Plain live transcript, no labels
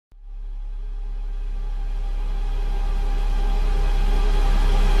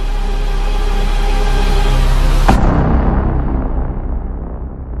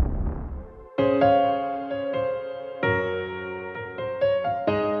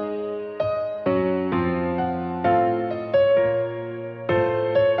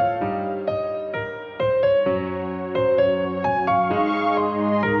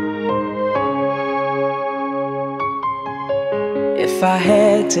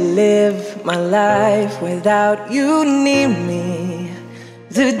to live my life without you near me,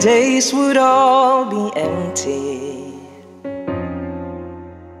 the days would all be empty.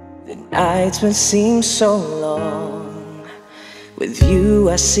 The nights would seem so long. With you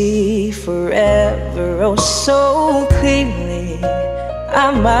I see forever oh so clearly.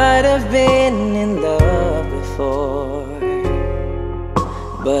 I might have been in love before,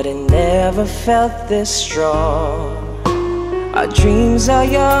 but I never felt this strong. Our dreams are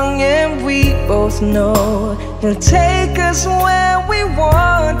young and we both know he'll take us where we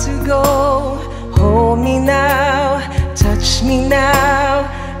want to go. Hold me now, touch me now.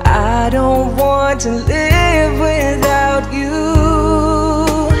 I don't want to live without you.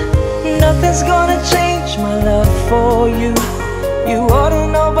 Nothing's gonna change my love for you. You ought to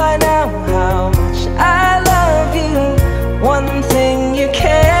know by now how much I love you. One thing you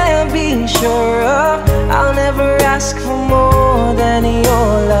can be sure of, I'll never ask for more than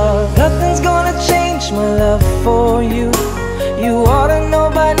your love. Nothing's gonna change my love for you. You ought to know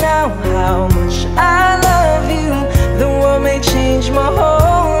by now how much I love you. The world may change my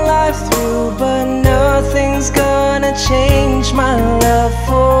whole life through, but nothing's gonna change my love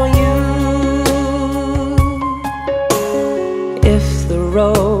for you. If the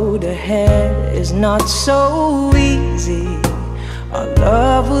road ahead is not so easy, our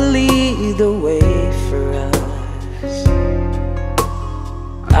love will lead the way for us,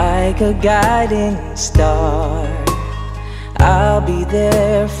 like a guiding star. I'll be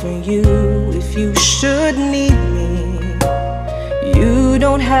there for you if you should need me. You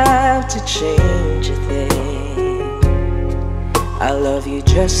don't have to change a thing. I love you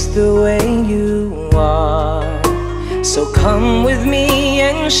just the way you are. So come with me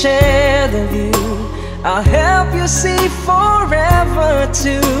and share the view. I'll help you see forever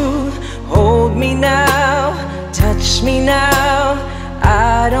too. Hold me now, touch me now.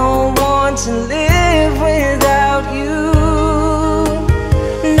 I don't want to live without you.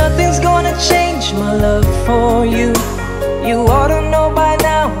 Nothing's gonna change my love for you. You ought to know by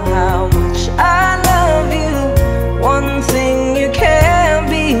now how much I love you. One thing you can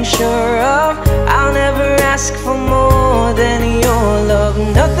be sure of, I'll never ask for more than your love.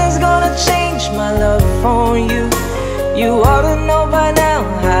 Nothing's gonna change my love for you. You ought to know by now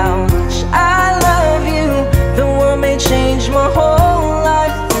how much I love you. The world may change my whole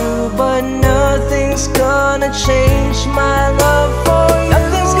life through, but nothing's gonna change my love for you.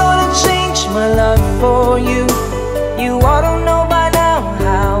 Nothing's gonna change my love for you. You ought to know by now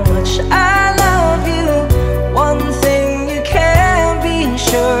how much I love you. One thing you can be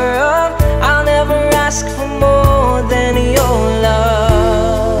sure of, I'll never ask for more than your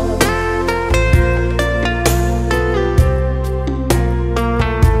love.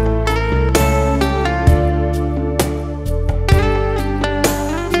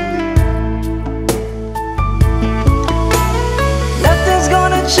 Nothing's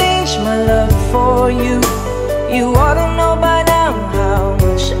gonna change my love for you. You ought to know by now how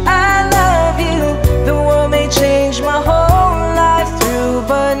much I love you. The world may change my whole life through,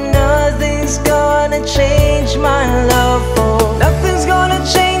 but nothing's gonna change my love for. Nothing's gonna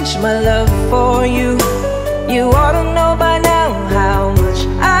change my love for you. You ought to know by now how much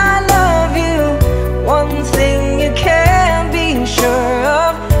I love you. One thing you can be sure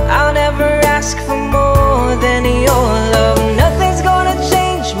of, I'll never ask for more than your love. Nothing's gonna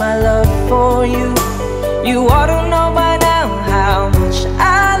change my love for you. You ought to